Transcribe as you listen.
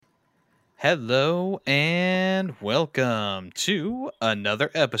Hello and welcome to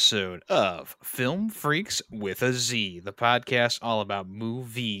another episode of Film Freaks with a Z, the podcast all about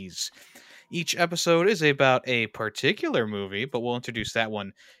movies. Each episode is about a particular movie, but we'll introduce that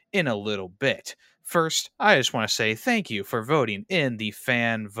one in a little bit. First, I just want to say thank you for voting in the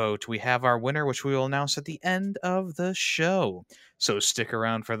fan vote. We have our winner, which we will announce at the end of the show. So stick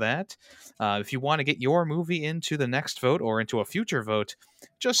around for that. If you want to get your movie into the next vote or into a future vote,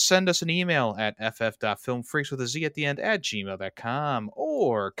 just send us an email at ff.filmfreaks with a Z at the end at gmail.com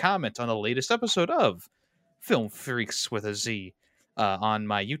or comment on the latest episode of Film Freaks with a Z on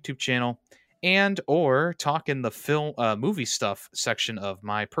my YouTube channel and or talk in the film movie stuff section of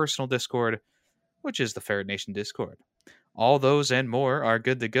my personal Discord, which is the Ferret Nation Discord. All those and more are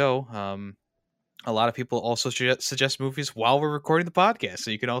good to go. A lot of people also suggest movies while we're recording the podcast, so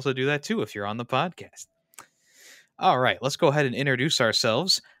you can also do that too if you're on the podcast. All right, let's go ahead and introduce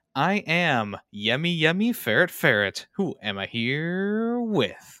ourselves. I am Yummy Ferret. Who am I here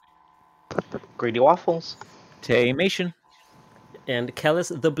with? Greedy Waffles. Taymation. And Callus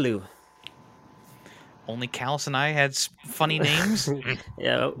the Blue. Only Callus and I had funny names.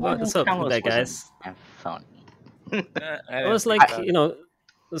 Yeah, what's up with that, guys? Funny. It was like,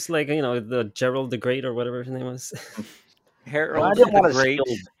 it's like, the Gerald the Great or whatever his name was. Well, I Harold didn't the want to Great.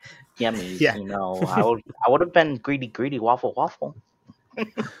 steal yummies, Yeah. I would have been greedy waffle, That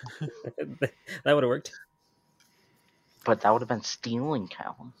would have worked. but that would have been stealing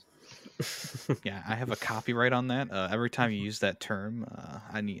Callum. Yeah, I have a copyright on that. Every time you use that term,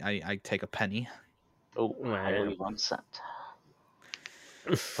 I take a penny. Oh, Wow. I only 1 cent.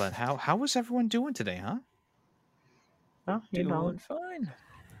 But how was everyone doing today, huh? Well, Doing fine.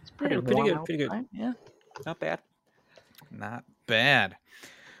 it's Pretty warm good, pretty good. outside. Yeah, not bad. Not bad.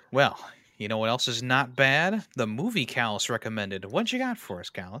 Well, you know what else is not bad? The movie Callus recommended. What you got for us,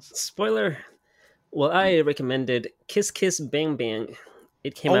 Callus? Spoiler. Well, I recommended Kiss Kiss Bang Bang.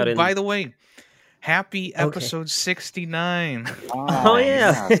 It came out in... By the way, happy Okay. episode 69. Oh,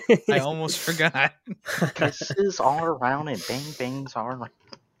 yeah. I almost forgot. Kisses all around and bangs all around.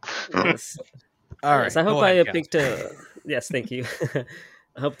 Yes. All right. Yes, I hope go ahead, I picked Yes, thank you.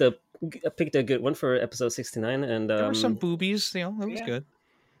 I hope I picked a good one for episode 69. And There were some boobies, that was Yeah. good.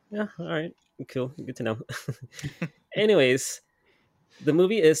 Yeah, all right. Cool. Good to know. Anyways, the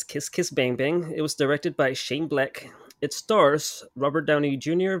movie is Kiss Kiss Bang Bang. It was directed by Shane Black. It stars Robert Downey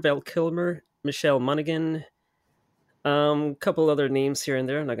Jr., Val Kilmer, Michelle Monaghan, couple other names here and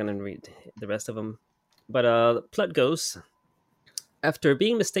there. I'm not going to read the rest of them. But the plot goes, after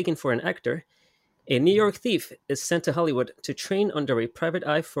being mistaken for an actor, a New York thief is sent to Hollywood to train under a private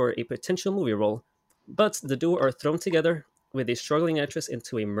eye for a potential movie role. But the duo are thrown together with a struggling actress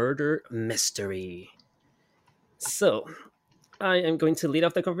into a murder mystery. So, I am going to lead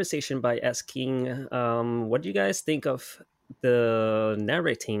off the conversation by asking, what do you guys think of the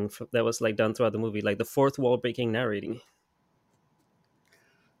narrating that was done throughout the movie, like the fourth wall breaking narrating?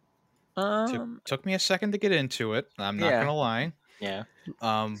 Took me a second to get into it. I'm not Yeah. gonna lie. Yeah.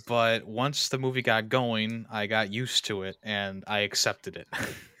 But once the movie got going, I got used to it and I accepted it.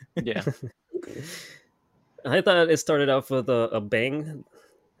 Yeah. I thought it started off with a bang.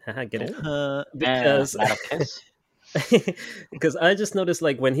 Haha, get it? Because Not a kiss. because I just noticed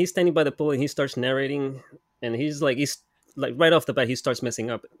when he's standing by the pool and he starts narrating, and he's right off the bat he starts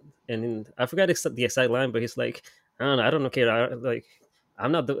messing up, and I forgot the exact line, but he's like, I don't know, kid.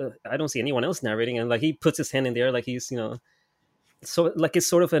 I don't see anyone else narrating, and he puts his hand in the air like he's so it's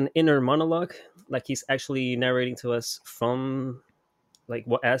sort of an inner monologue, like he's actually narrating to us from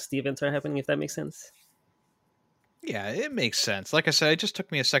what as the events are happening, if that makes sense. Yeah, it makes sense. Like I said, it just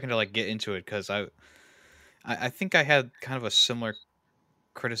took me a second to get into it because I think I had kind of a similar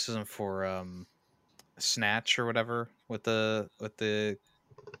criticism for Snatch or whatever with the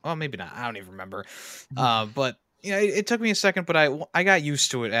well, maybe not. I don't even remember. But it took me a second, but I got used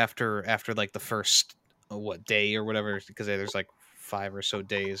to it after the first day or whatever, because there's 5 or so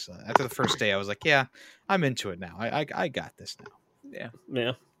days. After the first day, I was like, yeah, I'm into it now. I got this now.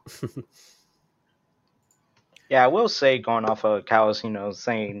 Yeah. Yeah, I will say, going off of Callus,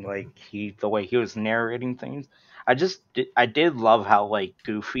 saying the way he was narrating things, I did love how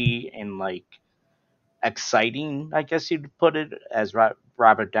goofy and exciting, I guess you'd put it, as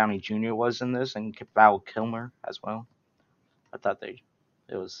Robert Downey Jr. was in this, and Val Kilmer as well. I thought it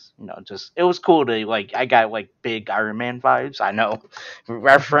was it was cool to I got big Iron Man vibes. I know,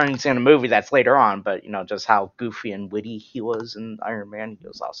 referencing a movie that's later on, but just how goofy and witty he was in Iron Man, he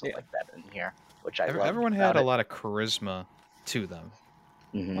was also like that in here, which I loved. Everyone had a lot of charisma to them.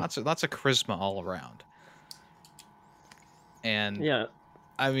 Mhm. Lots of charisma all around. And Yeah.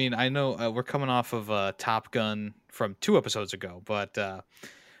 I mean, I know we're coming off of Top Gun from 2 episodes ago, but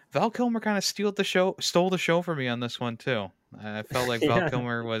Val Kilmer kind of stole the show for me on this one too. I felt like Val Yeah,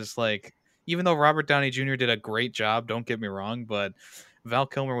 Kilmer was like, even though Robert Downey Jr. did a great job, don't get me wrong, but Val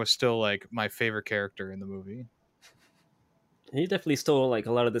Kilmer was still like my favorite character in the movie. he definitely stole like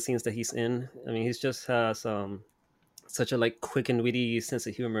a lot of the scenes that he's in. I mean, he's just has such a like quick and witty sense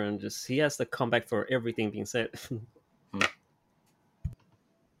of humor, and just he has the comeback for everything being said.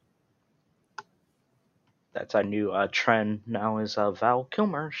 That's our new trend now is Val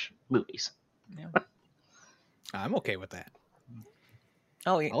Kilmer's movies. I'm okay with that.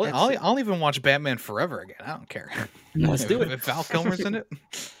 Oh, yeah, I'll even watch Batman Forever again. I don't care. Let's do it. If Val Kilmer's in it,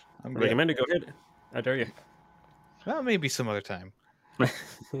 I'm good. Recommend it. Go ahead. I dare you. Well, maybe some other time. But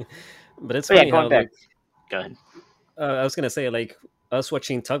it's But yeah, funny how going back. like, Go ahead. I was gonna say like us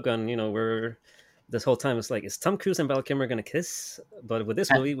watching Top Gun. You know, we're this whole time it's like, is Tom Cruise and Val Kilmer gonna kiss? But with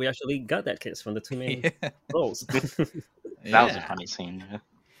this movie, we actually got that kiss from the two main Yeah. roles. That was a Yeah. funny scene. Yeah.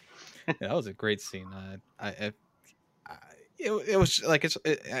 Yeah, that was a great scene. It was like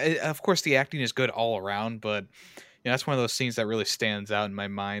of course the acting is good all around, but that's one of those scenes that really stands out in my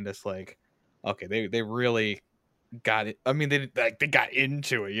mind. It's like, okay, they really got it. I mean, they got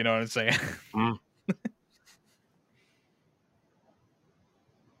into it. You know what I'm saying? Mm.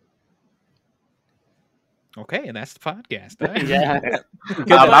 Okay, and that's the podcast. huh? Yeah.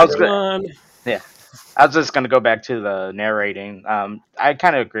 Good I was one. I was just gonna go back to the narrating. I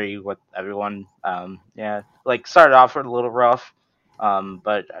kind of agree with everyone. Yeah, like started off with a little rough,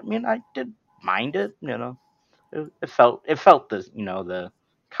 but I mean, I did mind it. It felt the the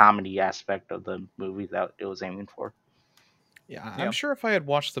comedy aspect of the movie that it was aiming for. Yeah, Yeah. I'm sure if I had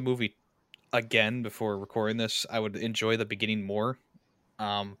watched the movie again before recording this, I would enjoy the beginning more.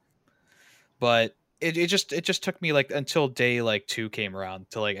 But it just took me like until day like 2 came around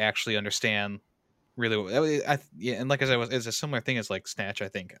to like actually understand really yeah, and like as I was, it's a similar thing as like Snatch. I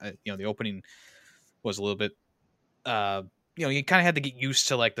think the opening was a little bit you kind of had to get used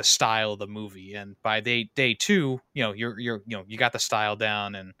to like the style of the movie, and by day 2 you got the style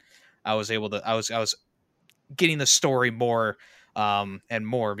down, and I was able to I was getting the story more and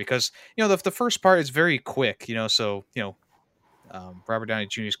more, because the first part is very quick, so Robert Downey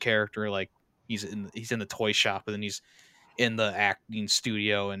Jr.'s character, like he's in the toy shop, and then he's in the acting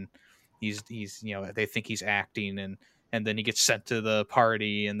studio, and he's they think he's acting, and then he gets sent to the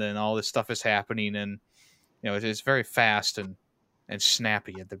party, and then all this stuff is happening, and it's very fast and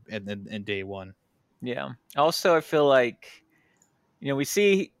snappy at the in day 1. Yeah. Also, I feel like we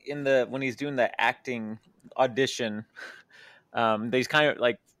see when he's doing the acting audition, that he's kind of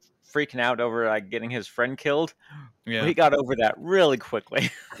like freaking out over like getting his friend killed. Yeah. He got over that really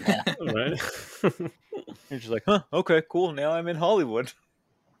quickly. Right. He's just like, huh, okay, cool. Now I'm in Hollywood.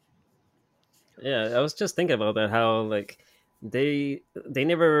 Yeah, I was just thinking about that. How like they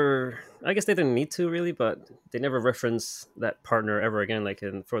never. I guess they didn't need to really, but they never reference that partner ever again, like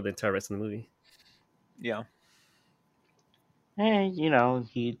for the entire rest of the movie. Yeah. Hey,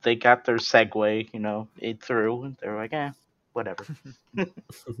 they got their segue, it through, and they're like, whatever.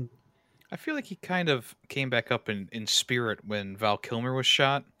 I feel like he kind of came back up in spirit when Val Kilmer was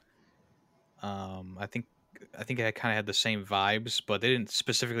shot. I think I kind of had the same vibes, but they didn't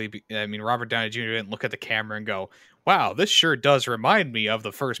specifically. I mean, Robert Downey Jr. didn't look at the camera and go, "Wow, this sure does remind me of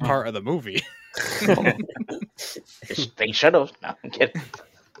the first part of the movie." They should have. No, I'm kidding.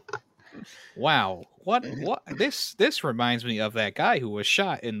 Wow, what this reminds me of that guy who was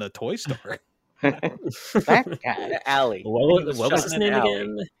shot in the toy store. That guy. Alley. What He was was shot his in an name alley.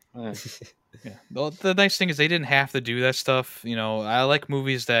 again? Yeah. Well, the nice thing is they didn't have to do that stuff. I like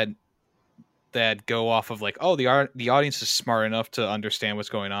movies that go off of like, oh, the audience is smart enough to understand what's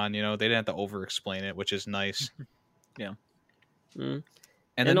going on. They didn't have to over explain it, which is nice. Mm. And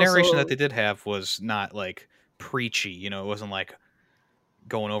the And narration also- that they did have was not like preachy. It wasn't like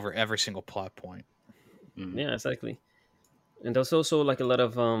going over every single plot point. Yeah, exactly. And there's also like a lot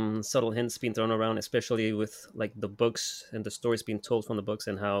of subtle hints being thrown around, especially with like the books and the stories being told from the books,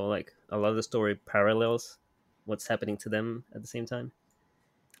 and how like a lot of the story parallels what's happening to them at the same time.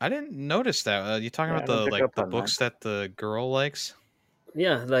 I didn't notice that. You talking Yeah, I about didn't pick up the on books that the girl likes?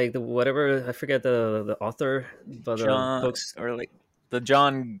 Yeah, like the whatever, I forget the author, but the John, books. or like the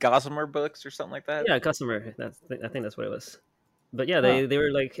John Gossamer books or something like that. Yeah, customer. I think that's what it was. But yeah, they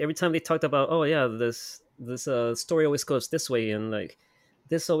were like, every time they talked about, oh yeah, this story always goes this way, and like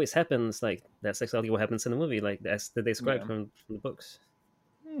this always happens. Like that's exactly what happens in the movie. Like that's they described Yeah. from the books.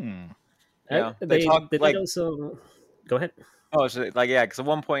 Hmm. Yeah, They they talk, did like- also. Go ahead. Oh, so like yeah, because at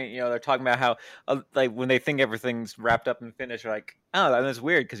one point, they're talking about how like when they think everything's wrapped up and finished, they're like, oh, that's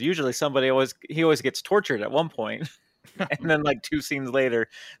weird because usually he always gets tortured at one point, and then like 2 scenes later,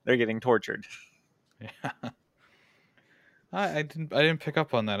 they're getting tortured. Yeah. I didn't pick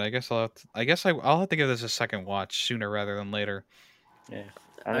up on that. I guess I'll have to give this a second watch sooner rather than later. Yeah,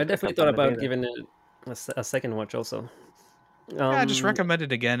 I definitely thought about giving it a second watch also. Yeah, just recommend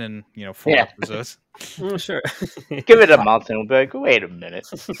it again in 4 Yeah. episodes. Sure. Give it a month and we'll be like, wait a minute.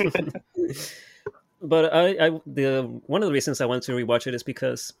 But one of the reasons I want to rewatch it is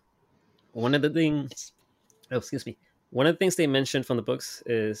because one of the things they mentioned from the books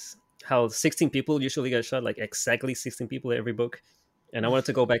is how 16 people usually get shot, like exactly 16 people in every book. And I wanted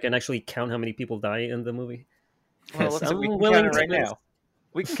to go back and actually count how many people die in the movie. Well, Yes, we I'm can willing count it to right bet. now.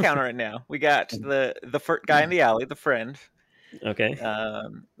 We can counter it now. We got the guy in the alley, the friend. Okay.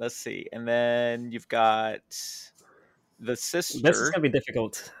 Let's see, and then you've got the sister. This is gonna be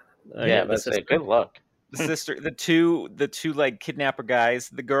difficult. Yeah, let's say good luck. The sister, the two like kidnapper guys,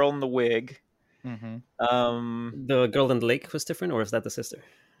 the girl in the wig. Mm-hmm. The girl in the lake was different, or is that the sister?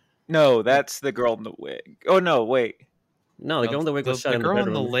 No, that's the girl in the wig. Oh no, wait, No, the girl in the wig was shot The in the girl in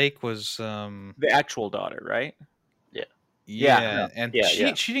bedroom. the lake was the actual daughter, right? Yeah, and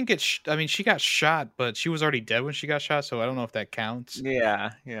Yeah, she didn't get. I mean, she got shot, but she was already dead when she got shot, so I don't know if that counts.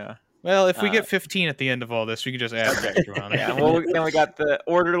 Yeah. Well, if we get 15 at the end of all this, we can just add that extra on it. Yeah. Well, then we got the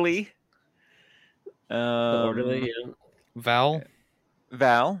orderly. The orderly, yeah. Val.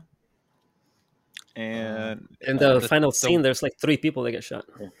 And In the final scene, there's like 3 people that get shot.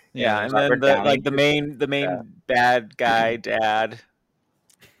 yeah, and Robert then Downey. the main bad guy, dad.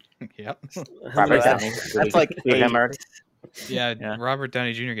 Yep. How many Robert is that? Downey. That's like Did him 8. already? Yeah, Yeah. Robert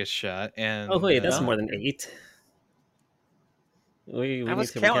Downey Jr. gets shot, and Oh wait, that's Yeah. more than 8. We I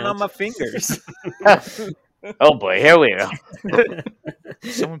was need to counting on recount. my fingers. Oh boy, here we go.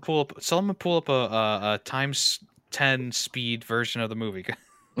 someone pull up a times 10 speed version of the movie.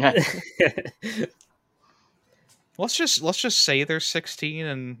 Let's just say there's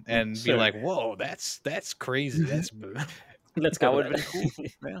 16 and Sure. be like, whoa, that's crazy. That's Let's That go. would with have been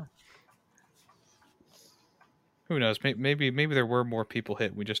cool. Yeah. who knows? Maybe there were more people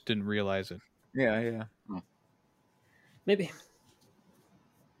hit. We just didn't realize it. Yeah. Maybe.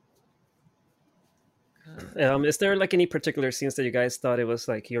 Is there like any particular scenes that you guys thought it was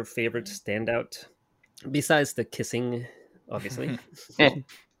like your favorite standout, besides the kissing, obviously?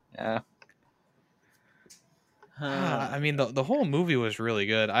 Yeah. I mean, the whole movie was really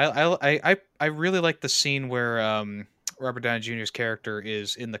good. I really like the scene where Robert Downey Jr.'s character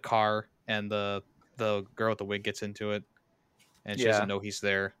is in the car and the girl with the wig gets into it, and she doesn't know he's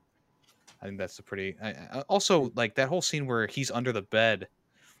there. I think that's a pretty. I also like that whole scene where he's under the bed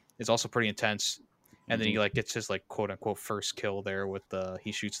is also pretty intense, and then he like gets his like quote unquote first kill there with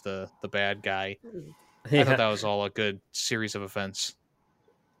he shoots the bad guy. I thought that was all a good series of events.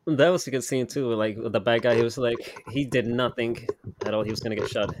 That was a good scene too. Like the bad guy, he was like, he did not think at all he was gonna get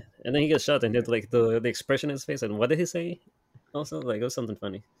shot, and then he gets shot, and did like the expression in his face, and what did he say? Also, like it was something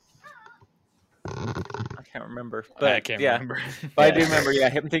funny. I can't remember. But I can't yeah. remember. But I do remember,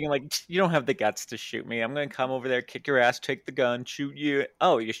 him thinking like, you don't have the guts to shoot me. I'm gonna come over there, kick your ass, take the gun, shoot you.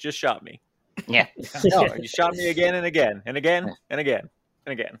 Oh, you just shot me. Yeah. No, you shot me again and again and again and again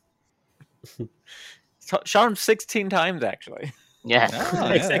and again. Shot him 16 times actually. Yeah.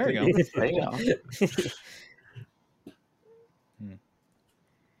 Oh, yeah, there you go. There you go.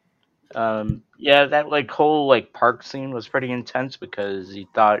 Yeah, that like whole like park scene was pretty intense because you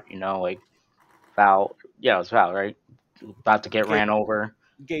thought, like Val, it was Val, right? About to get ran over.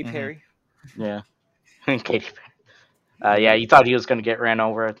 Gay Mhm. Perry. Yeah. Katy Perry. Yeah, you thought he was gonna get ran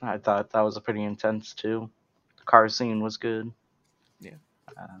over. I thought that was a pretty intense too. The car scene was good. Yeah.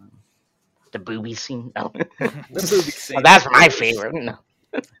 The booby scene. No. The booby scene. Well, that's my favorite. No.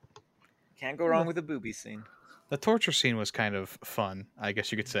 Can't go wrong with a booby scene. The torture scene was kind of fun, I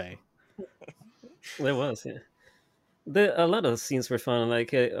guess you could say. There was, yeah. A lot of scenes were fun,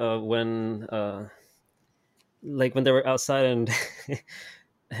 like when they were outside and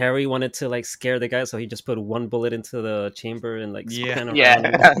Harry wanted to like scare the guy, so he just put one bullet into the chamber and like spun around.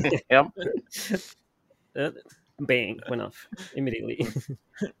 Yeah. Yep. Bang, went off immediately.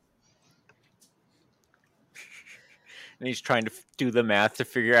 And he's trying to do the math to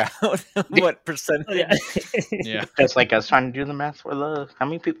figure out what percentage. Yeah. Yeah. Just like I was trying to do the math for how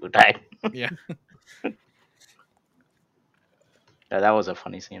many people died. Yeah. Yeah, that was a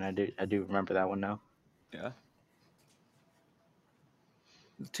funny scene. I do remember that one now. Yeah.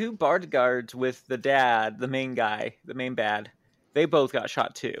 The 2 bodyguards with the dad, the main guy, the main bad, they both got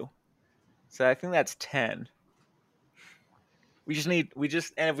shot too. So I think that's 10. We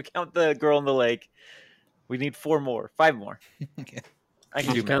just and if we count the girl in the lake, we need 5 more. Okay. I can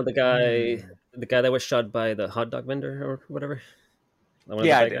Did do you count math. the guy that was shot by the hot dog vendor or whatever? One of the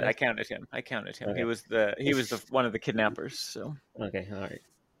Yeah, I bad did. guys? I counted him. Okay. He was the one of the kidnappers. So. Okay, all right.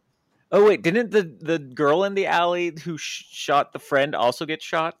 Oh wait, didn't the girl in the alley who shot the friend also get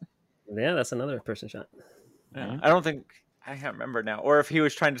shot? Yeah, that's another person shot. Yeah, I can't remember now. Or if he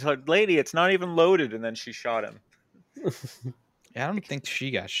was trying to tell lady, it's not even loaded, and then she shot him. Yeah, I don't think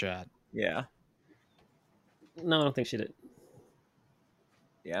she got shot. Yeah, No, I don't think she did.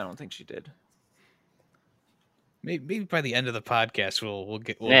 I don't think she did. Maybe by the end of the podcast, we'll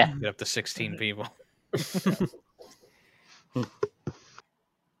get up to 16 people.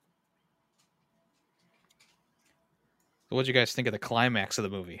 What'd you guys think of the climax of the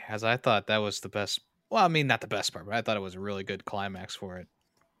movie? As I thought that was the best. Well, I mean, not the best part, but I thought it was a really good climax for it.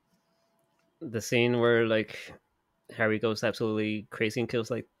 The scene where like Harry goes absolutely crazy and kills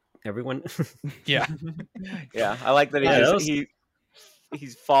like everyone. Yeah, Yeah, I like that he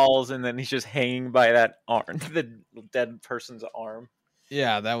falls and then he's just hanging by that arm, the dead person's arm.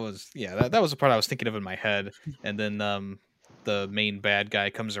 yeah, that was the part I was thinking of in my head. And then the main bad guy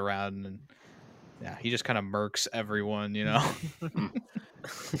comes around and he just kind of murks everyone, you know.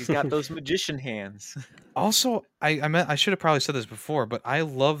 He's got those magician hands. Also, I should have probably said this before, but I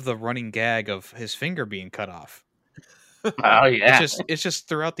love the running gag of his finger being cut off. Oh yeah. It's just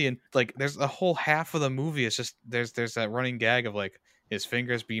throughout the like. There's a whole half of the movie. It's just there's that running gag of like his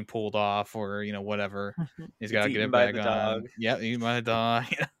fingers being pulled off or whatever. He's got to get it back on. Dog. Yeah, eaten by the dog.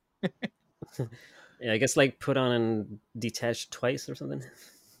 Yeah, I guess like put on and detached twice or something.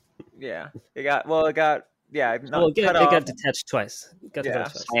 Yeah, it got not Well, it cut off. got detached twice.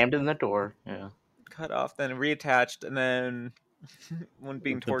 Slammed in the door. Yeah. Cut off, then reattached, and then when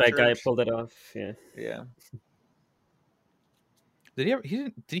being The tortured. bad guy pulled it off. Yeah. Yeah. Did he ever?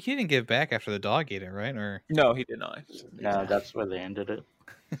 He didn't give back after the dog ate it, right? Or No, he did not. No, that's where they ended it.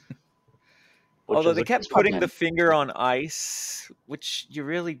 Although they kept putting the finger on ice, which you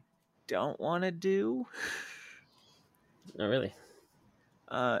really don't want to do. Oh, really?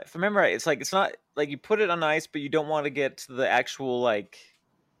 If I remember right, it's not like you put it on ice, but you don't want to get to the actual like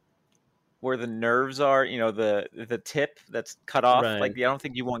where the nerves are. The tip that's cut off. Right. Like I don't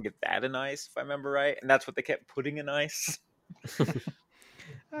think you want to get that in ice, if I remember right. And that's what they kept putting in ice.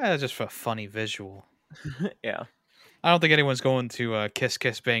 just for a funny visual. Yeah. I don't think anyone's going to kiss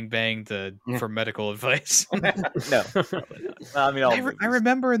bang bang for medical advice. No. I mean, I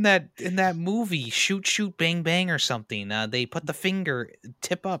remember in that movie shoot bang bang or something. They put the finger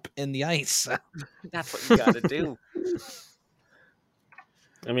tip up in the ice. That's what you got to do.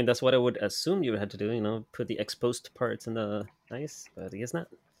 I mean, that's what I would assume you had to do. Put the exposed parts in the ice, but I guess not.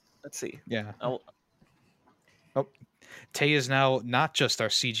 Let's see. Yeah. Oh, Tay is now not just our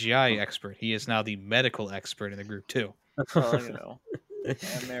CGI expert; he is now the medical expert in the group too. well,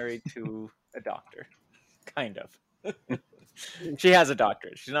 I'm married to a doctor, kind of. She has a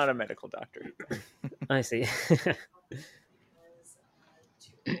doctorate. She's not a medical doctor. I see.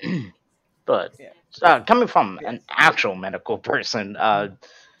 But coming from an actual medical person,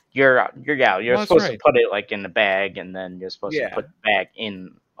 you're supposed to put it like in the bag, and then you're supposed to put the bag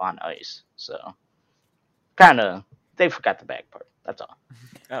on ice. So kind of they forgot the bag part. That's all.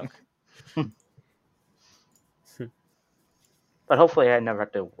 Oh. But hopefully, I never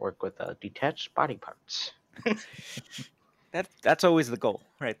have to work with detached body parts. That's always the goal,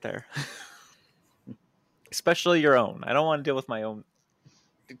 right there. Especially your own. I don't want to deal with my own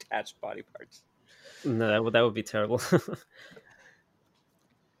detached body parts. No, that would be terrible.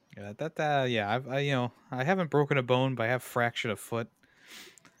 Yeah, I haven't broken a bone, but I have fractured a foot.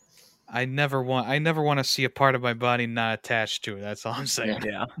 I never want to see a part of my body not attached to it. That's all I'm saying.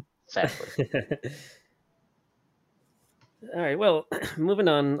 Yeah. Sadly. All right. Well, moving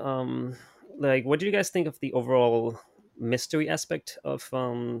on. What do you guys think of the overall mystery aspect of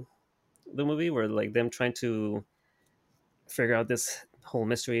the movie, where like them trying to figure out this whole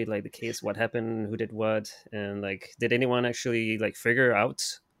mystery, like the case, what happened, who did what, and like did anyone actually like figure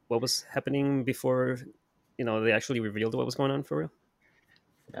out what was happening before they actually revealed what was going on for real?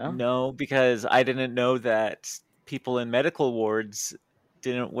 No, because I didn't know that people in medical wards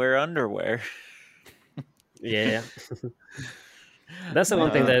didn't wear underwear. Yeah. That's the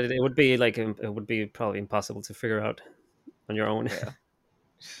one thing that it would be probably impossible to figure out on your own.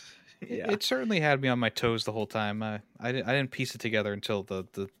 Yeah. It certainly had me on my toes the whole time. I didn't piece it together until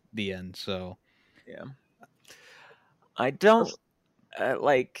the end. So yeah, I don't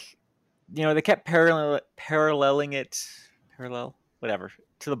they kept paralleling it, whatever,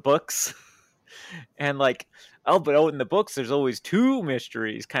 to the books. And like, oh, but in the books, there's always two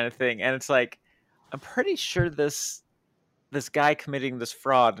mysteries, kind of thing. And it's like, I'm pretty sure this guy committing this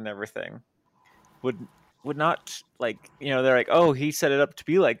fraud and everything would not, like, they're like, oh, he set it up to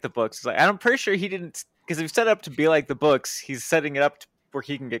be like the books. It's like, I'm pretty sure he didn't, because if he set it up to be like the books, he's setting it up where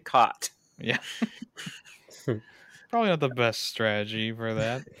he can get caught. Yeah. Probably not the best strategy for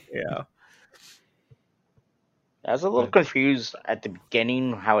that. Yeah. I was a little But- confused at the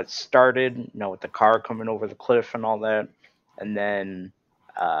beginning how it started, with the car coming over the cliff and all that, and then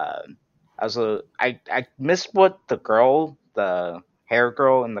I missed what the hair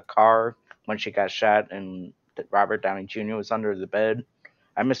girl in the car when she got shot and Robert Downey Jr. was under the bed.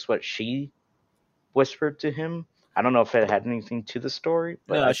 I missed what she whispered to him. I don't know if it had anything to the story,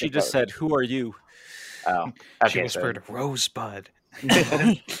 but No, I she think just said, "Who are you?" "Oh, She okay." whispered, "Rosebud."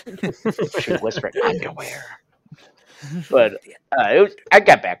 She whispered underwear. But I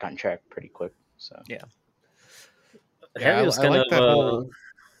got back on track pretty quick. So Yeah, Harry was I kind like of. that whole.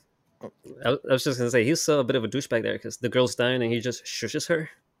 I was just gonna say he's a bit of a douchebag there because the girl's dying and he just shushes her.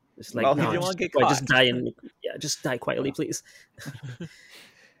 It's like, Well, he no, didn't just, wanna get why, just caught." die and just die quietly, please.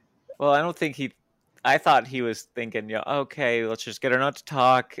 Well, I don't think he. I thought he was thinking, okay, let's just get her not to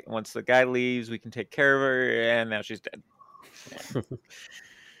talk. Once the guy leaves, we can take care of her, and now she's dead. What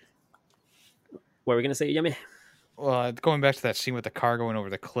were we gonna say, Yummy? Well, going back to that scene with the car going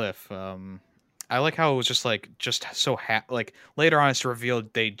over the cliff, I like how it was just so like later on it's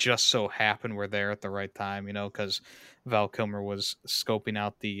revealed they just so happened were there at the right time, because Val Kilmer was scoping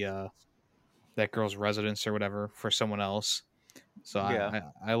out the that girl's residence or whatever for someone else. So Yeah.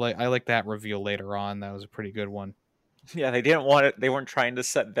 I like that reveal later on. That was a pretty good one. Yeah, they didn't want it. They weren't trying to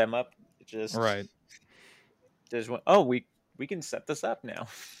set them up. Just Right. Just went, oh, we can set this up now.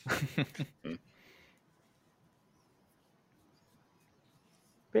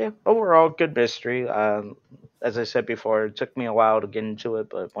 yeah, overall good mystery. As I said before, it took me a while to get into it,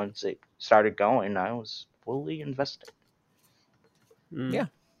 but once it started going, I was fully invested. Yeah.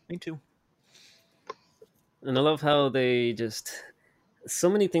 Me too. And I love how they just so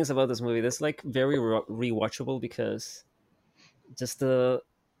many things about this movie. That's like very rewatchable because just the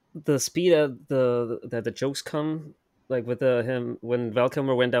speed at the jokes come, like with him when Val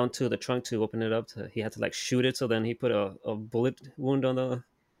Kilmer went down to the trunk to open it up, he had to like shoot it. So then he put a bullet wound on the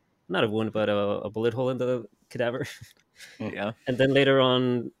not a wound, but a bullet hole in the cadaver. Yeah. And then later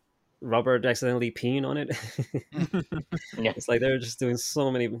on, Robert accidentally peeing on it. Yeah. It's like they're just doing so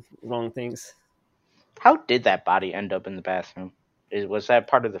many wrong things. How did that body end up in the bathroom? Was that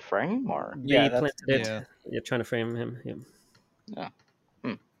part of the frame or? Yeah, They planted it. yeah. You're trying to frame him. Yeah.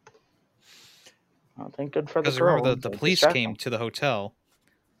 I think good for the Because girl. remember the to police distract came them. to the hotel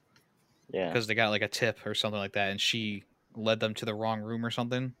Yeah, because they got like a tip or something like that, and she led them to the wrong room or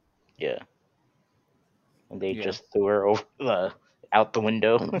something. yeah. And they Yeah. just threw her out the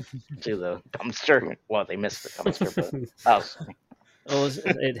window to the dumpster. Well, they missed the dumpster, but that was funny. Oh,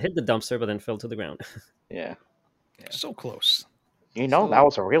 it hit the dumpster, but then fell to the ground. Yeah. So close. So- That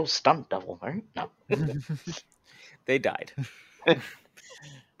was a real stunt double, right? No, They died.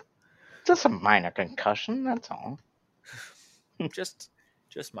 just a minor concussion. That's all. just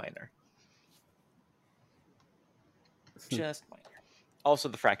minor. Just minor. Also,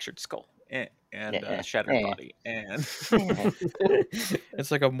 the fractured skull and Yeah. shattered Yeah. body, and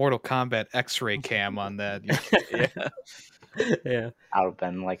It's like a Mortal Kombat X-ray cam on that. yeah. Yeah. Out have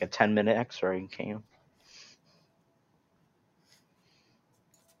been like a 10-minute X-ray cam.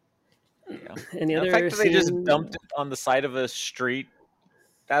 Yeah. Any The other fact that they just scene- dumped it on the side of a street,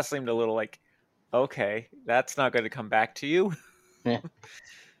 that seemed a little like, okay, that's not going to come back to you. Yeah,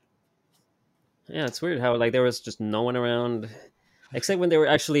 it's weird how like there was just no one around, except when they were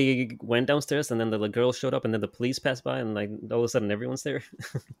actually went downstairs, and then the girl showed up, and then the police passed by, and like all of a sudden everyone's there.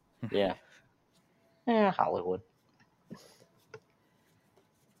 Yeah. Yeah, Hollywood.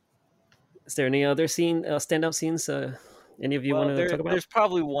 Is there any other standout scenes? Any of you want to talk about? There's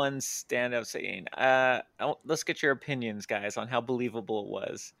probably one standout scene. Let's get your opinions, guys, on how believable it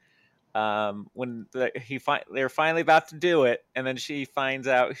was. When they're finally about to do it, and then she finds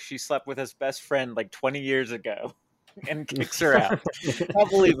out she slept with his best friend like 20 years ago, and kicks her out. How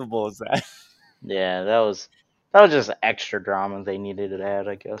believable is that? Yeah, that was just extra drama they needed to add,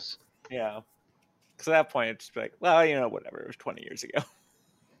 I guess. Yeah. Because at that point, it's just like, well, whatever. It was 20 years ago.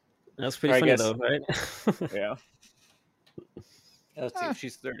 That's pretty I funny guess- though, right? Yeah. Let's see if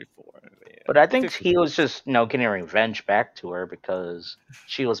she's 34. Yeah. But I think 50. he was just, getting revenge back to her because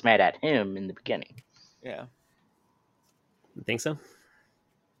she was mad at him in the beginning. Yeah. Think so?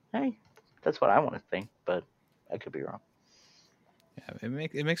 Hey, that's what I want to think, but I could be wrong. Yeah,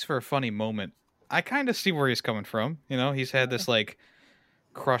 it makes for a funny moment I kind of see where he's coming from. You know, he's had this like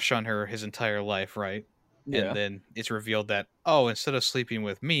crush on her his entire life, right? Yeah. And then it's revealed that, oh, instead of sleeping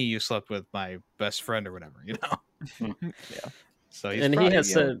with me, you slept with my best friend or whatever, you know? Yeah. So he's And probably, he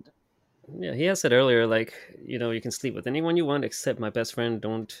has said, he has said earlier, like, you know, you can sleep with anyone you want except my best friend.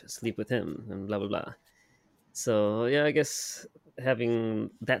 Don't sleep with him, and blah blah blah. So yeah, I guess having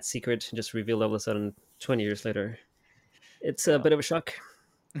that secret just revealed all of a sudden 20 years later, it's a bit of a shock.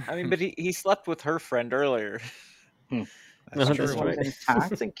 I mean, but he slept with her friend earlier. that's That's true. right. Was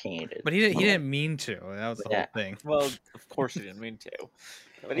intoxicated. But he didn't mean to. That was the Yeah. whole thing. Well, of course he didn't mean to.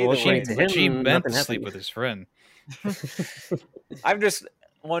 But Well, either she- way, to But she him, meant to nothing sleep happened. with his friend. I'm just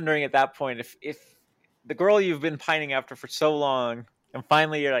wondering at that point if the girl you've been pining after for so long, and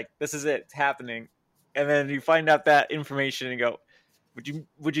finally you're like, this is it, it's happening, and then you find out that information and go, would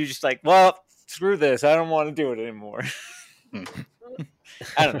you just like, well, screw this, I don't want to do it anymore.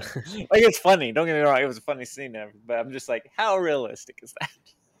 I don't know. Like, it's funny. Don't get me wrong, it was a funny scene, but I'm just like, how realistic is that?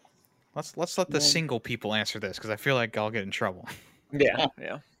 Let's let the single people answer this because I feel like I'll get in trouble. Yeah.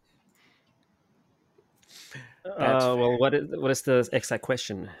 That's Well, what is the exact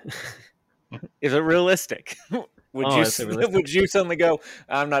question? Is it realistic? Would Oh, you is it realistic? would you suddenly go,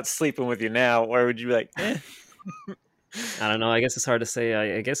 I'm not sleeping with you now, or would you be like, eh? I don't know. I guess it's hard to say.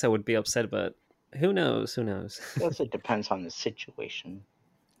 I guess I would be upset, but who knows? Who knows? Guess it depends on the situation.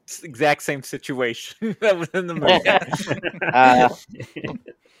 It's the exact same situation that was in the movie,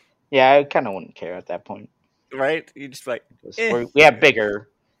 Yeah, I kind of wouldn't care at that point. right? You just like, 'Cause Eh. we have bigger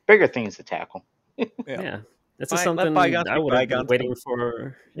things to tackle. Yeah, this is Let something bygones I be would have been bygones. waiting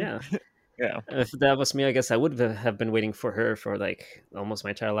for. Yeah, yeah, if that was me, I guess I would have been waiting for her for like almost my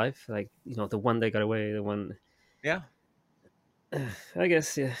entire life. Like, you know, the one that got away, the one. yeah. I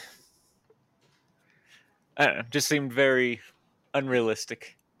guess, yeah. I don't know. Just seemed very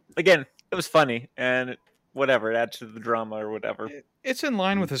unrealistic. Again, it was funny and whatever, it adds to the drama or whatever. It's in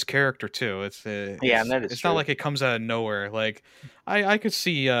line with his character too. It's Yeah, and that is it's true. not like it comes out of nowhere. Like I could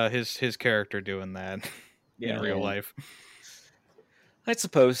see his character doing that Yeah, in real life. I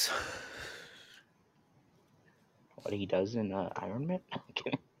suppose. What he does in Iron Man.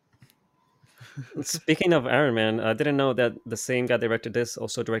 Speaking of Iron Man, I didn't know that the same guy directed this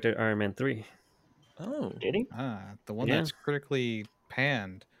also directed Iron Man 3. Oh, Did he? The one Yeah. that's critically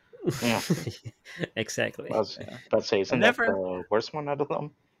panned. Yeah. Exactly. I was about to say, isn't that never- the worst one out of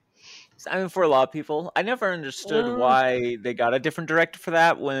them? I mean, for a lot of people, I never understood Well- why they got a different director for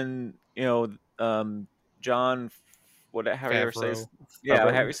that. When John, however says, yeah,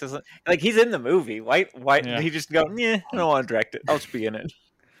 Favreau. Harry says, like, he's in the movie. Why Yeah. did he just go? Yeah, I don't want to direct it. I'll just be in it.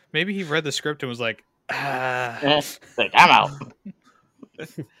 Maybe he read the script and was like, Like, I'm out.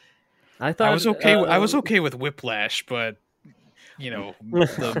 I thought I was okay. I was okay with Whiplash, but you know,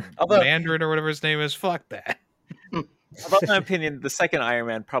 the Although- Mandarin or whatever his name is, fuck that. About my opinion, the second Iron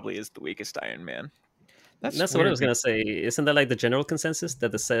Man probably is the weakest Iron Man. That's what I weird was gonna say. Isn't that like the general consensus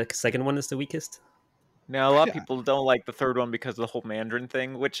that the second one is the weakest? Now, a lot of Yeah. people don't like the third one because of the whole Mandarin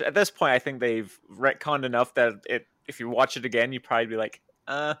thing, which at this point I think they've retconned enough that if you watch it again, you'd probably be like,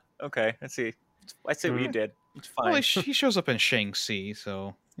 okay, let's see. I see what you did. It's fine. Well, he shows up in Shang-Chi,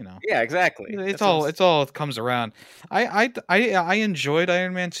 so you know. Yeah, exactly. It's That's what all I'm- it's all comes around. I enjoyed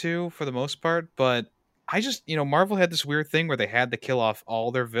Iron Man 2 for the most part, but I just, you know, Marvel had this weird thing where they had to kill off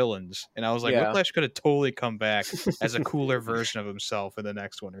all their villains, and I was like, Yeah. Whiplash could have totally come back as a cooler version of himself in the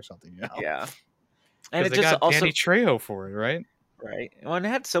next one or something, you know? Yeah. And 'Cause it they just got also Danny Trejo for it, right? right. Well, and it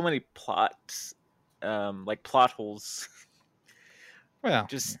had so many plots, like plot holes. Well,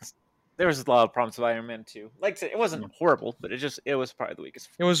 Just there was a lot of problems with Iron Man 2. Like I said, it wasn't horrible, but it was probably the weakest.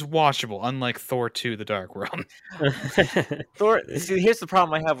 it was watchable, unlike Thor 2: The Dark World. Thor. See, here's the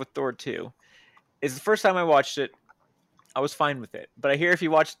problem I have with Thor 2. Is the first time I watched it, I was fine with it. But I hear if you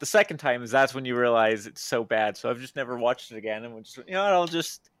watch it the second time, that's when you realize it's so bad. So I've just never watched it again, and just, you know what, I'll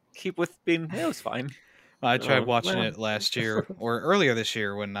just keep with being. It was fine. I tried Oh, watching well. it last year or earlier this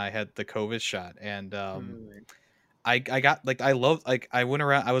year when I had the COVID shot, and I got like I loved like I went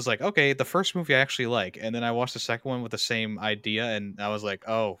around. I was like, okay, the first movie I actually like, and then I watched the second one with the same idea, and I was like,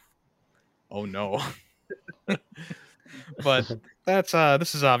 oh no. But that's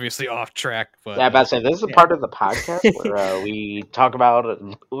this is obviously off track. But Yeah, I'm about to say, this is a part of the podcast where we talk about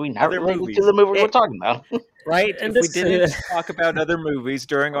we not Other related movies. to the movie Yeah. we're talking about. Right? And if we this, didn't talk about other movies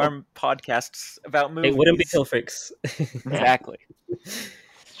during our podcasts about movies, It wouldn't be Tilfrix. exactly.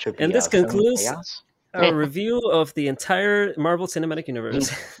 Should be, And this Film concludes Chaos. A review of the entire Marvel Cinematic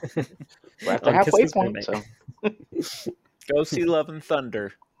Universe. We're at the on halfway Kiss Kiss point, Bang so Go see Love and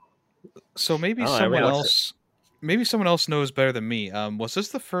Thunder. so maybe Oh, I someone rewatched else maybe someone else knows better than me. Was this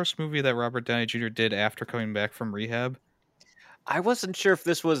the first movie that Robert Downey Jr. did after coming back from rehab? I wasn't sure if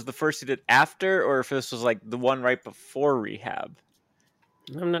this was the first he did after, or if this was like the one right before rehab.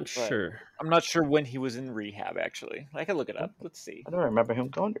 I'm not But sure. I'm not sure when he was in rehab. Actually, I can look it up. Let's see. I don't remember him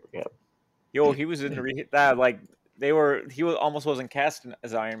going to rehab. Yo, he was in rehab. That like they were. He was almost wasn't cast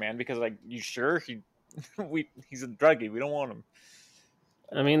as Iron Man because like, you sure he's a druggie. We don't want him.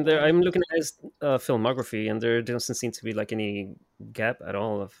 I mean, I'm looking at his filmography, and there doesn't seem to be like any gap at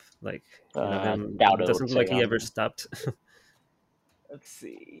all of like him. Doubt It it doesn't would look like say he on ever there. stopped. Let's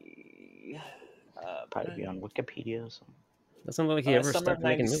see. Probably be on Wikipedia or something. Doesn't look like he ever Summer stopped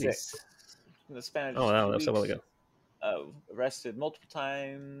making movies. 96. In the span of Oh wow, 2 that's a while weeks, ago. arrested multiple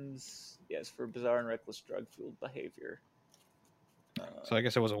times. Yes, for bizarre and reckless drug-fueled behavior. So I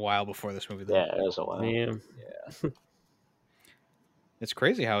guess it was a while before this movie. Then. Yeah, it was a while. Yeah. It's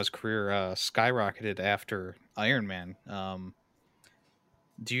crazy how his career skyrocketed after Iron Man.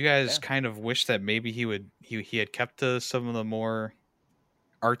 Do you guys kind of wish that maybe he had kept to some of the more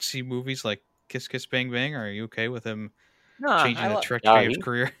artsy movies like Kiss Kiss Bang Bang? Or are you okay with him changing the trajectory of his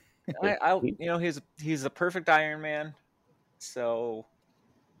career? He's a perfect Iron Man. So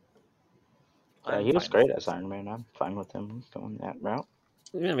Yeah, he was great as Iron Man. I'm fine with him going that route.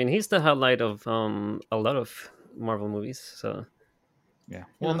 Yeah, I mean, he's the highlight of a lot of Marvel movies. So Yeah.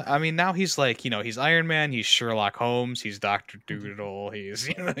 Well, I mean, now he's like, he's Iron Man, he's Sherlock Holmes, he's Dr. Doolittle, he's,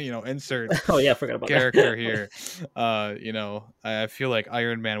 insert oh yeah, I forgot about character that. here. I feel like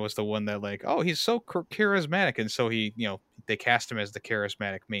Iron Man was the one that like, oh, he's so charismatic, and so he, they cast him as the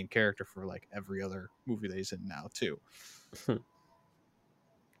charismatic main character for like every other movie that he's in now too.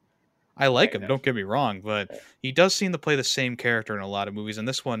 I like him, don't get me wrong, but he does seem to play the same character in a lot of movies, and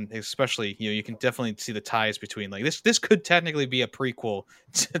this one especially, you can definitely see the ties between like this could technically be a prequel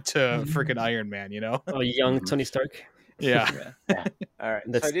to freaking Iron Man, Oh, young Tony Stark. Yeah. All right.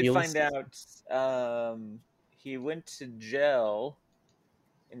 That so I did steals. find out he went to jail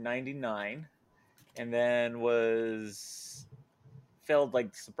in '99, and then failed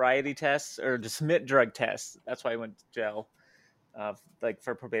like sobriety tests or to submit drug tests. That's why he went to jail, like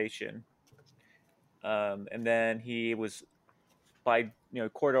for probation. And then he was by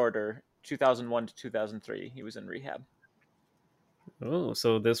court order 2001 to 2003. He was in rehab. Oh,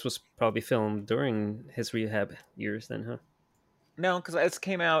 so this was probably filmed during his rehab years, then, huh? No, because this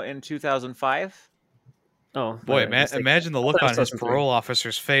came out in 2005. Oh boy, imagine the look on his 2003. parole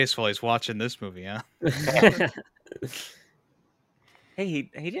officer's face while he's watching this movie, huh? Hey,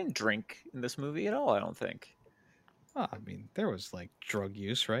 he didn't drink in this movie at all, I don't think. Oh, I mean, there was like drug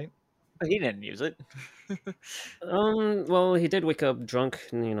use, right? But he didn't use it. Well, he did wake up drunk,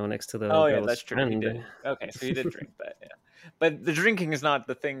 next to the Oh yeah, girl's that's true. friend. He did. Okay, so he did drink that. Yeah, but the drinking is not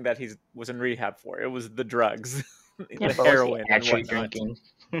the thing that he was in rehab for. It was the drugs, the heroin, and actually whatnot. drinking.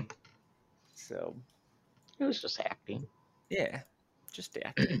 So He was just acting. yeah, just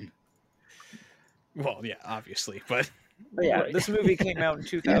acting. Well, yeah, obviously, but yeah, Right. this movie came out in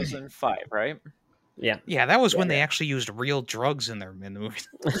 2005, right? yeah, that was when they actually used real drugs in the movie.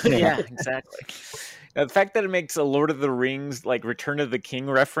 Yeah, exactly. The fact that it makes a Lord of the Rings like Return of the King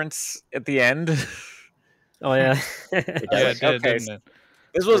reference at the end. Oh yeah. Yeah, it did, Okay, didn't it?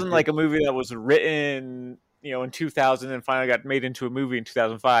 This wasn't like a movie that was written, in 2000 and finally got made into a movie in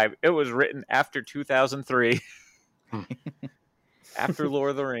 2005. It was written after 2003, after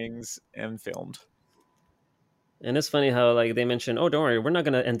Lord of the Rings, and filmed. And it's funny how like they mentioned, oh, don't worry, we're not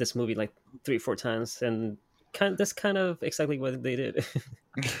gonna end this movie like 3-4 times, and that's kind of exactly what they did.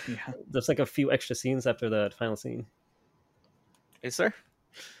 Yeah. There's like a few extra scenes after that final scene. Is there?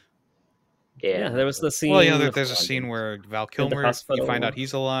 Yeah, there was the scene. Well, there's a scene where Val Kilmer, you hospital. find out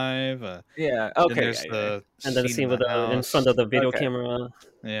he's alive. Yeah. Then Okay. there's yeah. and then the scene in with the in house. front of the video Okay. camera.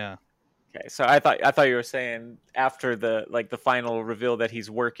 Yeah. Okay. So I thought you were saying after the final reveal that he's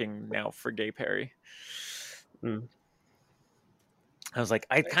working now for Gay Perry. Mm. I was like,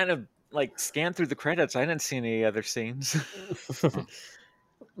 I kind of scanned through the credits. I didn't see any other scenes.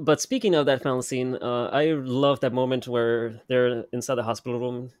 But speaking of that final scene, I love that moment where they're inside the hospital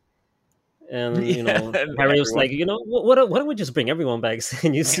room, and and Harry was everyone- like, why don't we just bring everyone back?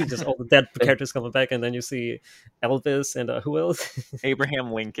 And you see just all the dead characters coming back, and then you see Elvis and who else?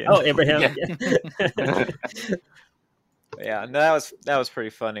 Abraham Lincoln. Oh, Abraham. Yeah. Yeah, no, that was pretty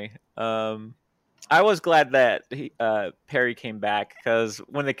funny. I was glad that Perry came back because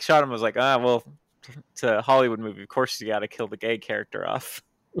when they shot him, I was like, well, it's a Hollywood movie. Of course, you got to kill the gay character off.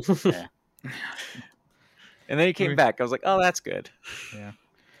 Yeah. And then he came back. I was like, oh, that's good. Yeah.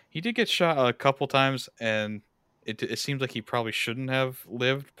 He did get shot a couple times, and it seems like he probably shouldn't have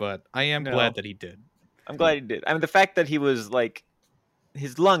lived, but I am No. glad that he did. I'm glad he did. I mean, the fact that he was like,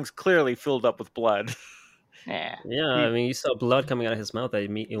 his lungs clearly filled up with blood. Yeah. Yeah, I mean, you saw blood coming out of his mouth almost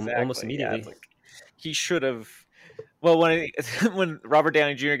Exactly, yeah, immediately. it's like, he should have. Well, when Robert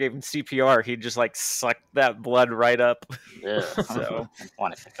Downey Jr. gave him CPR, he just like sucked that blood right up. Ugh. So I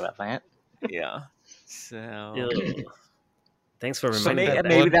want to think about that. yeah. So Ew. Thanks for So reminding me. that of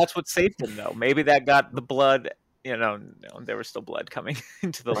maybe blood- that's what saved him, though. Maybe that got the blood. No, there was still blood coming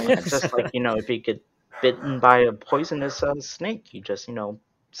into the Well, yeah, lungs. just like if you get bitten by a poisonous snake, you just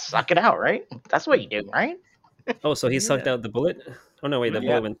suck it out, right? That's what you do, right? Oh, so he sucked Yeah. out the bullet? Oh no, wait, the Yeah.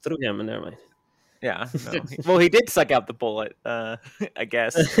 bullet went through him, and never mind. Yeah. No. Well, he did suck out the bullet. I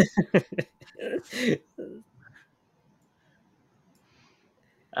guess.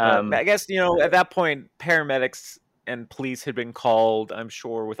 But I guess at that point, paramedics and police had been called. I'm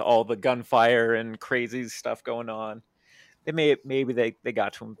sure with all the gunfire and crazy stuff going on, maybe they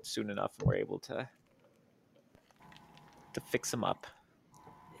got to him soon enough and were able to fix him up.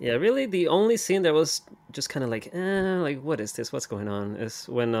 Yeah, really, the only scene that was just kind of like what is this? What's going on? Is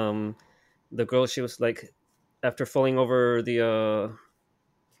when the girl, she was like, after falling over the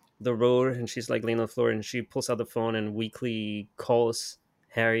road, and she's like laying on the floor, and she pulls out the phone and weakly calls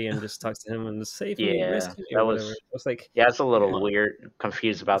Harry and just talks to him and save me, Yeah, rescue me, that or was- whatever. It was like, Yeah, it's a little Yeah. weird,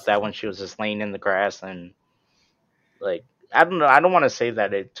 confused about that when she was just laying in the grass and like I don't know. I don't want to say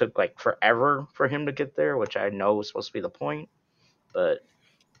that it took like forever for him to get there, which I know was supposed to be the point, but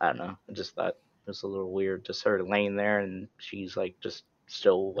I don't know. I just thought it was a little weird, just her laying there and she's like just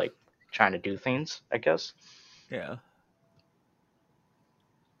still like trying to do things, I guess. Yeah.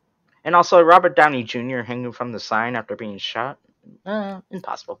 And also Robert Downey Jr. hanging from the sign after being shot.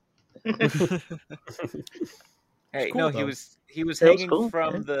 Impossible. Hey, cool, no, though. he was It was hanging cool,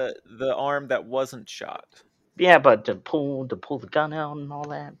 from the arm that wasn't shot. Yeah, but to pull the gun out and all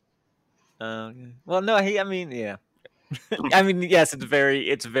that. Well, no, I mean, yeah. I mean, yes, it's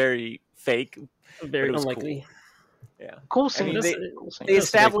very fake. very it was unlikely. Yeah. Cool I scene. mean, Cool scene. They That's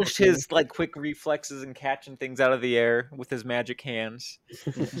very established cool. his like quick reflexes and catching things out of the air with his magic hands.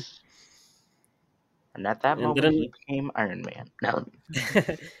 And at that And moment, didn't- he became Iron Man. No.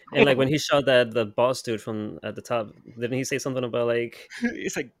 And like when he shot the boss dude from at the top, didn't he say something about like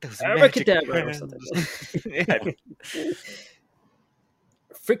It's like those magic abracadabra or hands. something? Yeah.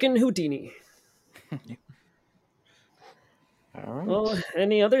 Freaking Houdini. All right. Well,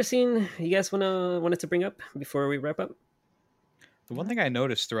 any other scene you guys wanted to bring up before we wrap up? The one thing I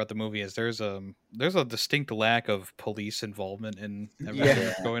noticed throughout the movie is there's a distinct lack of police involvement in everything Yeah.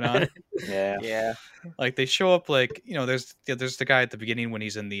 that's going on. Yeah. Yeah. Like they show up like there's the guy at the beginning when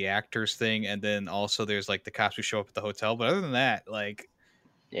he's in the actors thing, and then also there's like the cops who show up at the hotel. But other than that, like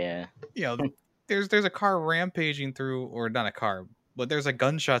Yeah. there's a car rampaging through, or not a car, but there's like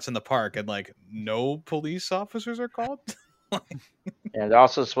gunshots in the park, and like no police officers are called. And they're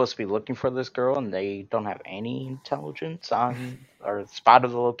also supposed to be looking for this girl, and they don't have any intelligence on or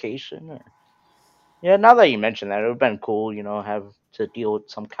spotted the location. Yeah, now that you mention that, it would have been cool, have to deal with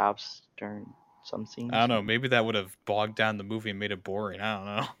some cops during some scenes. I don't know. Maybe that would have bogged down the movie and made it boring. I don't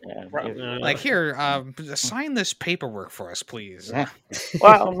know. Yeah. Probably. Like here, sign this paperwork for us, please. Yeah.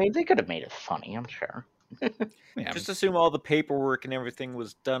 Well, I mean, they could have made it funny, I'm sure. Yeah, Just assume all the paperwork and everything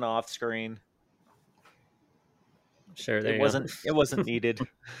was done off screen. Sure, there It you wasn't needed.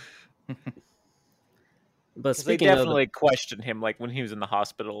 go. But 'Cause they speaking of definitely questioned him, like when he was in the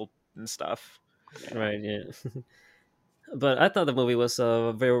hospital and stuff. right, yeah. But I thought the movie was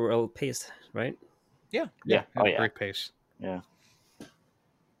very well paced, right? Yeah. Oh, yeah. Great pace. Yeah.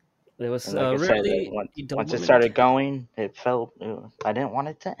 There was And like I said, really once dull it moment. started going, it felt I didn't want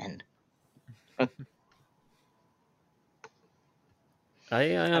it to end.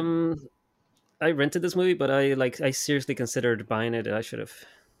 I rented this movie, but I seriously considered buying it. I should have.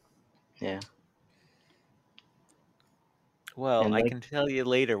 Yeah. Well, And I like- can tell you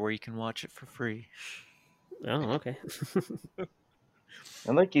later where you can watch it for free. Oh, okay.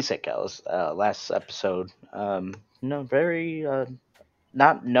 And like you said, Gals, last episode, very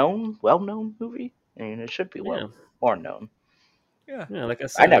not known, well known movie. I mean, it should be Yeah. more known. Yeah. Yeah, like I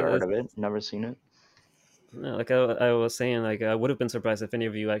said, I never heard of it, never seen it. Yeah, like I was saying, like I would have been surprised if any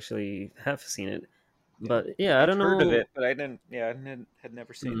of you actually have seen it. But yeah, I don't know. Heard of it, but I didn't. Yeah, had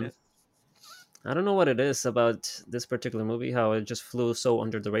never seen Mhm. it. I don't know what it is about this particular movie, how it just flew so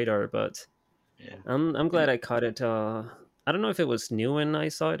under the radar. But Yeah. I'm glad I caught it. I don't know if it was new when I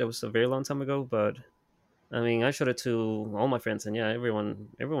saw it. It was a very long time ago, but I mean, I showed it to all my friends, and yeah, everyone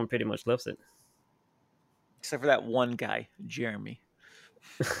pretty much loves it. Except for that one guy, Jeremy.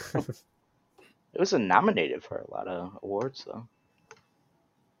 It was nominated for a lot of awards, though.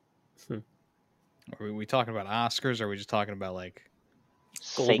 Are we talking about Oscars, or are we just talking about like?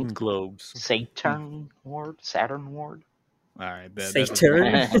 Golden Globes. Saturn Award. All right,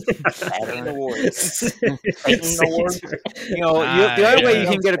 Saturn. Saturn Awards. Satan Award. You know, the only way you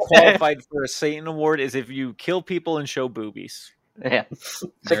can get qualified for a Satan Award is if you kill people and show boobies. Yeah,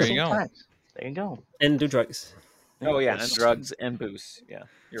 There you 16 go. times. There you go. And do drugs. Oh yeah, Yes. and drugs and booze. Yeah,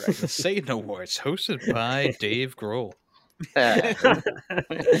 you're right. The Satan Awards, hosted by Dave Grohl. All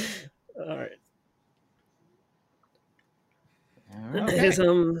right. Okay. Is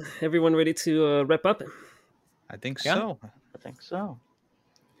everyone ready to wrap up? I think Yeah. so. I think so. All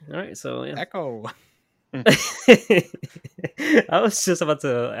right, so yeah. Echo. I was just about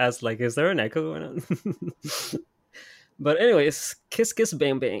to ask, like, is there an echo going on? But anyways, Kiss Kiss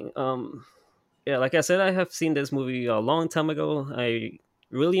Bang Bang. Yeah, like I said, I have seen this movie a long time ago. I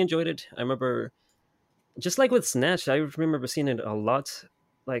really enjoyed it. I remember, just like with Snatch, I remember seeing it a lot,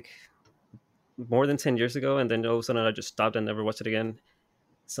 like more than 10 years ago, and then all of a sudden I just stopped and never watched it again.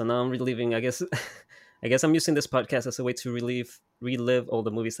 So now I'm reliving. I guess, I guess I'm using this podcast as a way to relive all the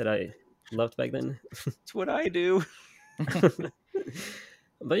movies that I loved back then. That's what I do.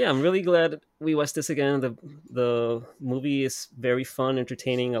 But yeah, I'm really glad we watched this again. The movie is very fun,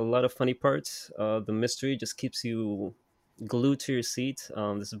 entertaining, a lot of funny parts. The mystery just keeps you glued to your seat.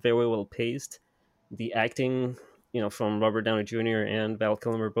 This is very well paced. The acting, from Robert Downey Jr. and Val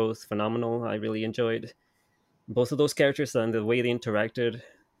Kilmer, both phenomenal. I really enjoyed both of those characters and the way they interacted.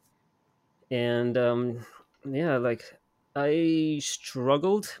 And yeah, like I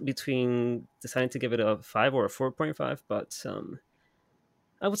struggled between deciding to give it a 5 or a 4.5, but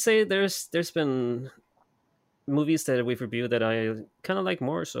I would say there's been movies that we've reviewed that I kind of like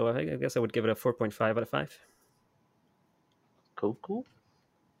more, so I guess I would give it a 4.5 out of 5. Cool.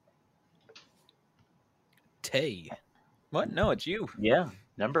 Tay. What? No, it's you. Yeah.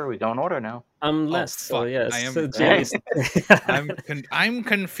 Remember, we go in order now. I'm last, so fuck. yes. I am- So Jamie's- I'm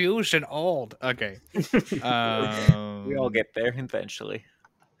confused and old. Okay. We all get there eventually.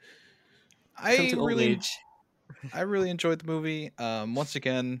 I Come to old really, age. I really enjoyed the movie. Once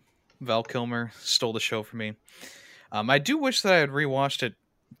again, Val Kilmer stole the show for me. I do wish that I had rewatched it.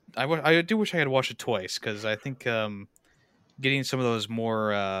 I do wish I had watched it twice, because I think getting some of those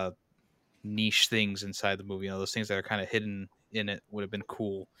more niche things inside the movie, those things that are kind of hidden in it, would have been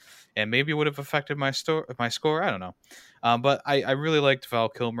cool, and maybe would have affected my score. I don't know. But I really liked Val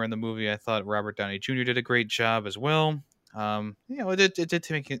Kilmer in the movie. I thought Robert Downey Jr. did a great job as well. It did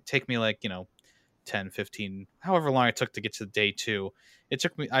take me like 10, 15, however long it took to get to day 2. It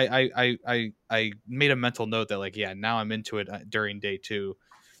took me. I made a mental note that, like, yeah, now I'm into it during day 2.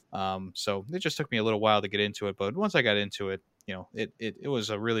 So it just took me a little while to get into it, but once I got into it, it was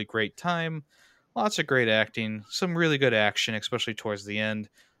a really great time. Lots of great acting, some really good action, especially towards the end.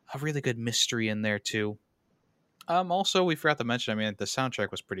 A really good mystery in there too. Also, we forgot to mention, the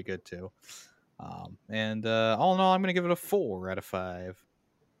soundtrack was pretty good too. And all in all, I'm going to give it a 4 out of 5.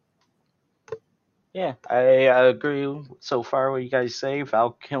 Yeah, I agree so far what you guys say.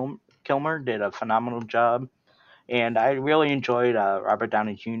 Val Kilmer did a phenomenal job. And I really enjoyed Robert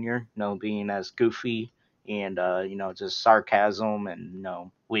Downey Jr., being as goofy and, just sarcasm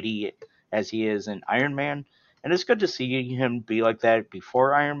and, witty as he is in Iron Man. And it's good to see him be like that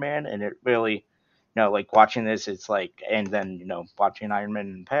before Iron Man. And it really, like watching this, it's like, and then, watching Iron Man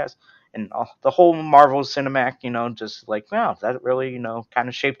in the past. And the whole Marvel cinematic, just like, wow, that really, kind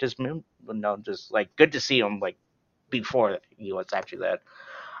of shaped his mood. Just like good to see him like before he was actually that.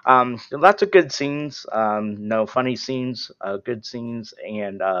 Lots of good scenes, no funny scenes, good scenes,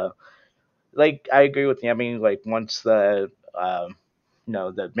 and like I agree with you. Like once the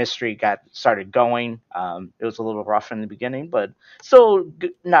the mystery started going, it was a little rough in the beginning, but still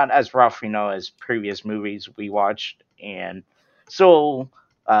not as rough, as previous movies we watched, and still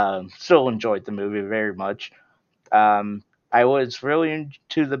enjoyed the movie very much. I was really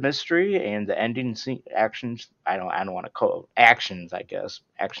into the mystery and the ending scene actions. I don't want to call it actions. I guess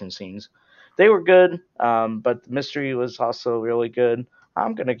action scenes. They were good, but the mystery was also really good.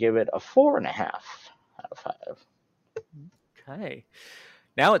 I'm gonna give it a 4.5 out of 5. Okay.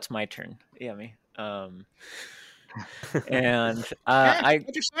 Now it's my turn. Yeah, me. And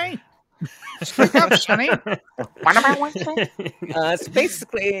What'd you say? Speak up, Sonny. What am I want to say? so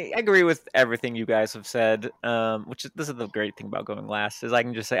basically, I agree with everything you guys have said. This is the great thing about going last, is I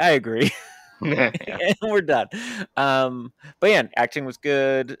can just say I agree, Yeah. and we're done. But yeah, acting was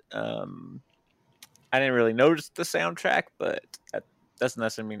good. I didn't really notice the soundtrack, but that doesn't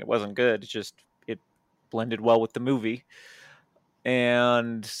necessarily mean it wasn't good. It's just it blended well with the movie,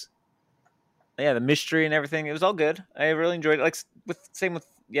 and yeah, the mystery and everything, it was all good. I really enjoyed it. Same with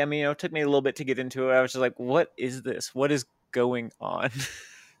yeah, I mean, it took me a little bit to get into it. I was just like, what is this? What is going on?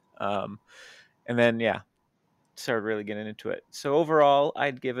 And then, yeah, started really getting into it. So overall,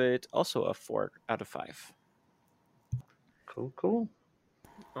 I'd give it also a 4 out of 5. Cool.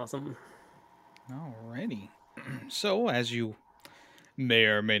 Awesome. Alrighty. So, as you may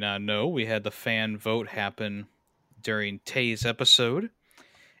or may not know, we had the fan vote happen during Tay's episode.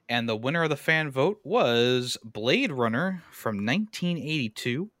 And the winner of the fan vote was Blade Runner from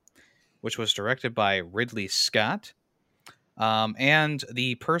 1982, which was directed by Ridley Scott. And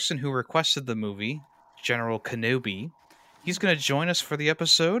the person who requested the movie, General Kenobi, he's going to join us for the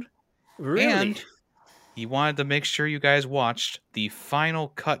episode. Really? And he wanted to make sure you guys watched the final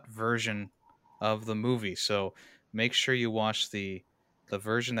cut version of the movie. So make sure you watch the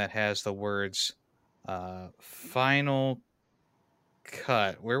version that has the words final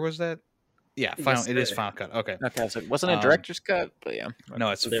cut. Where was that? Yeah, final. It is final cut. Okay. Okay, so it wasn't a director's cut, but yeah.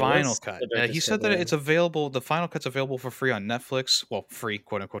 No, it's There final was cut. a director's He said cut, that yeah. it's available. The final cut's available for free on Netflix. Well, free,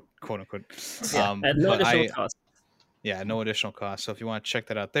 quote unquote. At no but additional cost. yeah, no additional cost. So if you want to check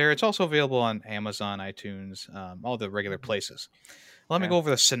that out there, it's also available on Amazon, iTunes, all the regular places. Let me Okay. go over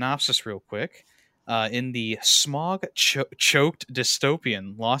the synopsis real quick. In the smog-choked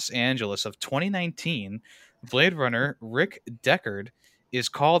dystopian Los Angeles of 2019, Blade Runner Rick Deckard is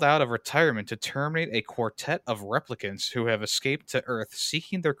called out of retirement to terminate a quartet of replicants who have escaped to Earth,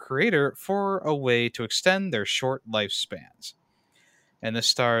 seeking their creator for a way to extend their short lifespans. And this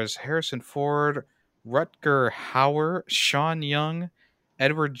stars Harrison Ford, Rutger Hauer, Sean Young,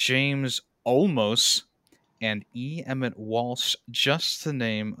 Edward James Olmos, and E. Emmett Walsh, just to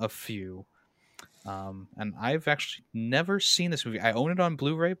name a few. And I've actually never seen this movie. I own it on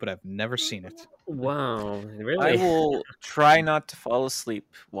Blu-ray, but I've never seen it. Wow, I really? will try not to fall asleep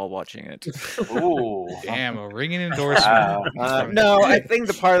while watching it. Ooh. Damn, a ringing endorsement. Wow. No, I think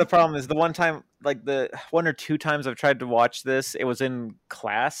the part of the problem is the one time, like the 1 or 2 times I've tried to watch this, it was in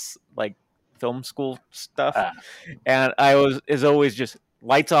class, like film school stuff, and is always just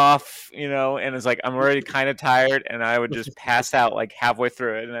lights off, and it's like I'm already kind of tired, and I would just pass out like halfway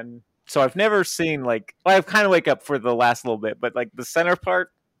through it, and then so I've never seen I've kind of wake up for the last little bit, but like the center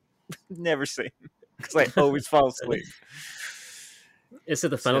part, never seen because I always fall asleep. Is it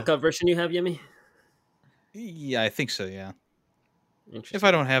the final cut version you have, Yemi? Yeah, I think so, yeah. Interesting. If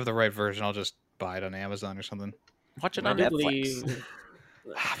I don't have the right version, I'll just buy it on Amazon or something. Watch it I on do Netflix. believe-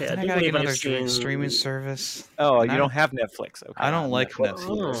 Then I I do gotta get believe I've another seen- streaming service. Oh, And you I don't have Netflix? Okay. I don't like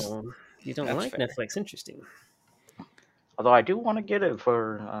Netflix. Oh, you don't That's like fair. Netflix? Interesting. Although I do want to get it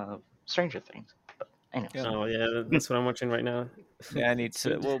for Stranger Things. But anyway. Yeah. Oh yeah, that's what I'm watching right now. Yeah, I need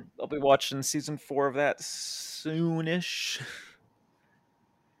to. Well, I'll be watching season 4 of that soonish.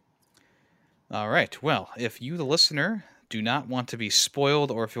 All right. Well, if you, the listener, do not want to be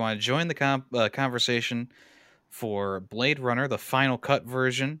spoiled, or if you want to join the conversation for Blade Runner, the final cut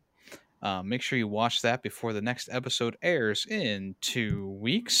version, make sure you watch that before the next episode airs in 2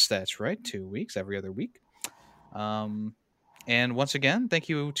 weeks. That's right, 2 weeks, every other week. And once again, thank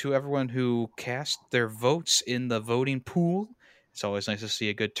you to everyone who cast their votes in the voting pool. It's always nice to see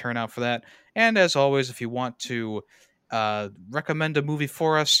a good turnout for that. And as always, if you want to recommend a movie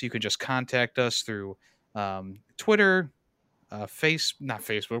for us, you can just contact us through Twitter, not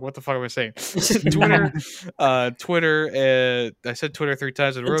Facebook. What the fuck am I saying? Twitter. I said Twitter 3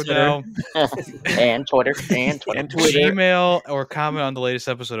 times in a row Twitter. now. And Twitter. Gmail or comment on the latest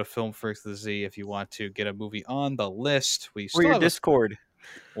episode of Film Freaks with a Z if you want to get a movie on the list. We Or still your have Discord.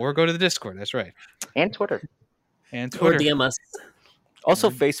 or go to the Discord. That's right. And Twitter. And Or Twitter. DM us. Also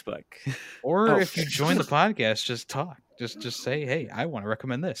Facebook. Or Oh. if you join the podcast, just talk. Just say, hey, I want to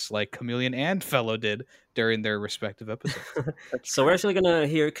recommend this, like Chameleon and Fellow did during their respective episodes. So we're actually gonna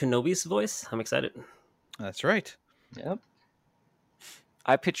hear Kenobi's voice. I'm excited. That's right. Yep.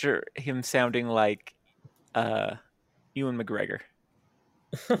 I picture him sounding like Ewan McGregor.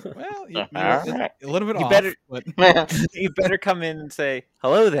 Well, you're Alright. a little bit You off. better- But, You better come in and say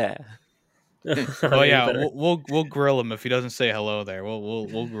hello there. oh yeah, we'll grill him if he doesn't say hello there.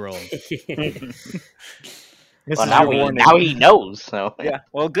 We'll grill him. This Well, is now, your warning. now he knows. So Yeah.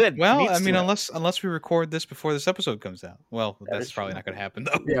 Well, good. Well, Needs I to mean, know. unless we record this before this episode comes out. Well, That that's is probably true. not going to happen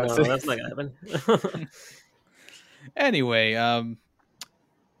though. Yeah, No, so- that's not gonna happen. Anyway, do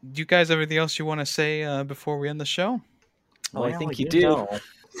you guys have anything else you want to say before we end the show? Oh, I Well, think you you do. know.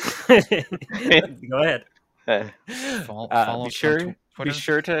 Go ahead. Follow Be us on sure, Twitter. be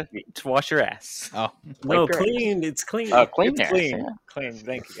sure to wash your ass. Oh, No, Like clean. It's clean. Clean It's ass, clean, yeah. clean.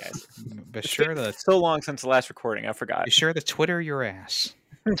 Thank you, guys. be It's sure been to so long since the last recording, I forgot. Be sure to Twitter your ass.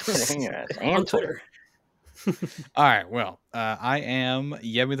 Clean ass. On And Twitter. All right. Well, I am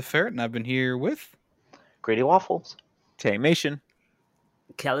Yemi the Ferret, and I've been here with. Grady Waffles. Taymation.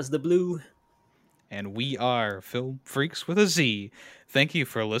 Callus the Blue. And we are Film Freaks with a Z. Thank you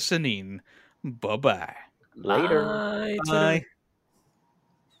for listening. Bye-bye. Later. Bye, Twitter.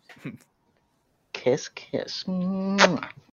 Bye. Kiss, kiss. Mwah.